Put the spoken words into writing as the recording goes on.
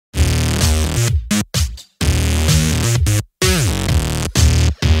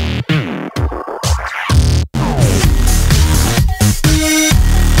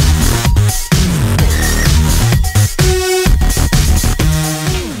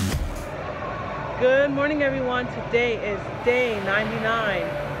Good morning, everyone. Today is day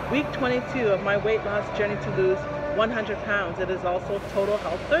 99, week 22 of my weight loss journey to lose 100 pounds. It is also Total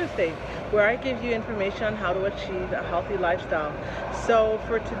Health Thursday, where I give you information on how to achieve a healthy lifestyle. So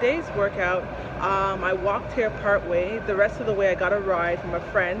for today's workout, I walked here part way. The rest of the way I got a ride from a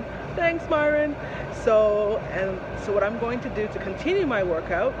friend. Thanks, Myron. So what I'm going to do to continue my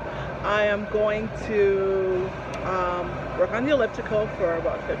workout, I am going to work on the elliptical for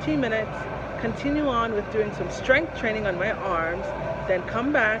about 15 minutes, continue on with doing some strength training on my arms, then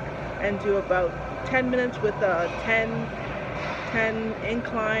come back and do about 10 minutes with a 10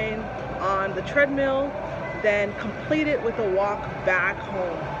 incline on the treadmill, then complete it with a walk back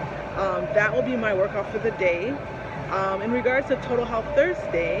home. That will be my workout for the day. In regards to Total Health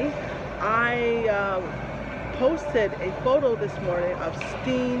Thursday, I posted a photo this morning of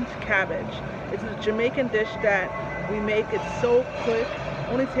steamed cabbage. It's a Jamaican dish that we make. It's so quick,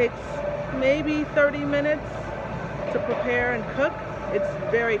 only takes maybe 30 minutes to prepare and cook. It's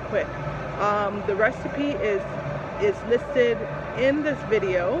very quick. The recipe is listed in this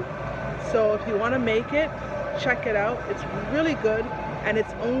video, so if you want to make it, check it out. It's really good, and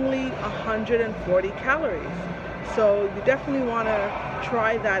it's only 140 calories. So you definitely want to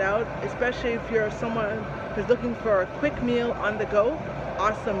try that out, especially if you're someone who's looking for a quick meal on the go.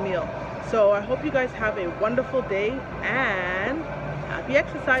 Awesome meal. So I hope you guys have a wonderful day and happy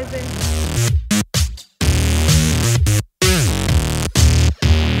exercising.